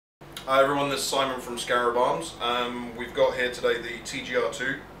Hi everyone, this is Simon from Scarabarms. We've got here today the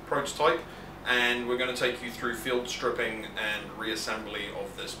TGR2 prototype, and we're going to take you through field stripping and reassembly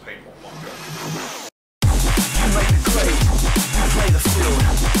of this paintball marker. You make the grade, you play the field,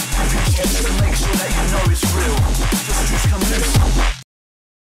 you make sure that you know it's real. Just come loose.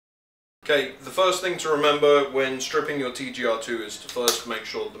 Okay, the first thing to remember when stripping your TGR2 is to first make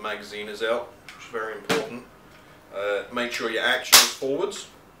sure that the magazine is out, which is very important. Make sure your action is forwards,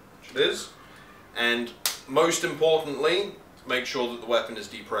 which it is, and most importantly, make sure that the weapon is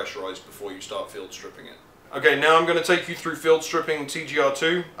depressurized before you start field stripping it. Okay, now I'm going to take you through field stripping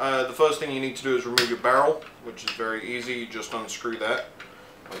TGR2. The first thing you need to do is remove your barrel, which is very easy. You just unscrew that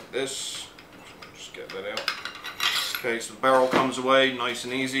like this. Just get that out. Okay, so the barrel comes away nice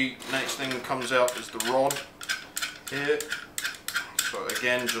and easy. Next thing that comes out is the rod here. So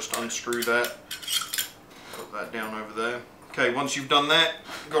again, just unscrew that. Put that down over there. Okay, once you've done that,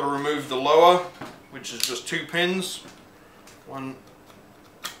 you've got to remove the lower, which is just 2 pins. 1,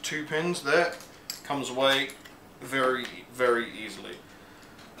 2 pins there. Comes away very, very easily.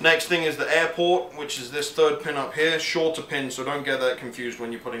 Next thing is the air port, which is this 3rd pin up here. Shorter pin, so don't get that confused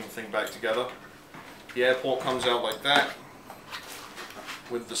when you're putting the thing back together. The air port comes out like that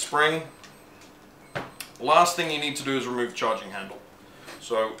with the spring. The last thing you need to do is remove the charging handle.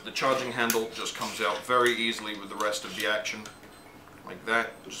 So the charging handle just comes out very easily with the rest of the action, like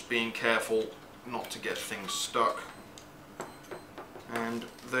that. Just being careful not to get things stuck. And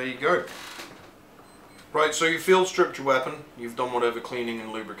there you go. Right, so you field stripped your weapon, you've done whatever cleaning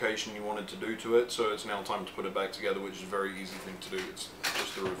and lubrication you wanted to do to it, so it's now time to put it back together, which is a very easy thing to do. It's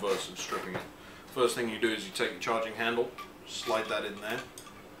just the reverse of stripping it. First thing you do is you take your charging handle, slide that in there,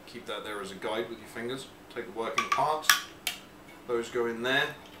 keep that there as a guide with your fingers, take the working parts, those go in there,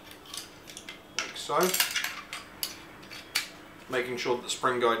 like so, making sure that the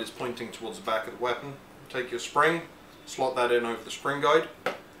spring guide is pointing towards the back of the weapon. Take your spring, slot that in over the spring guide.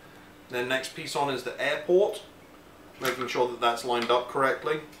 Then next piece on is the air port, making sure that that's lined up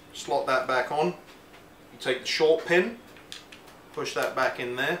correctly. Slot that back on. You take the short pin, push that back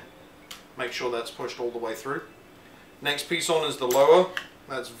in there, make sure that's pushed all the way through. Next piece on is the lower.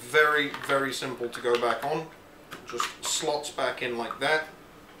 That's very, very simple to go back on. Just slots back in like that.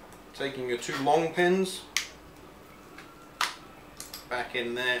 Taking your 2 long pins, back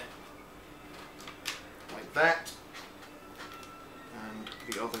in there, like that. And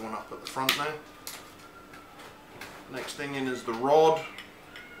the other one up at the front now. Next thing in is the rod.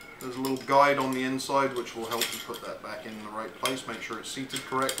 There's a little guide on the inside which will help you put that back in the right place, make sure it's seated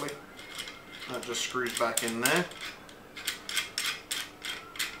correctly. That just screws back in there.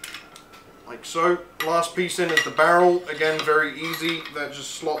 Like so. Last piece in is the barrel. Again, very easy. That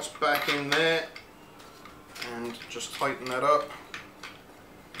just slots back in there. And just tighten that up.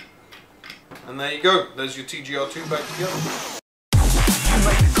 And there you go. There's your TGR2 back together.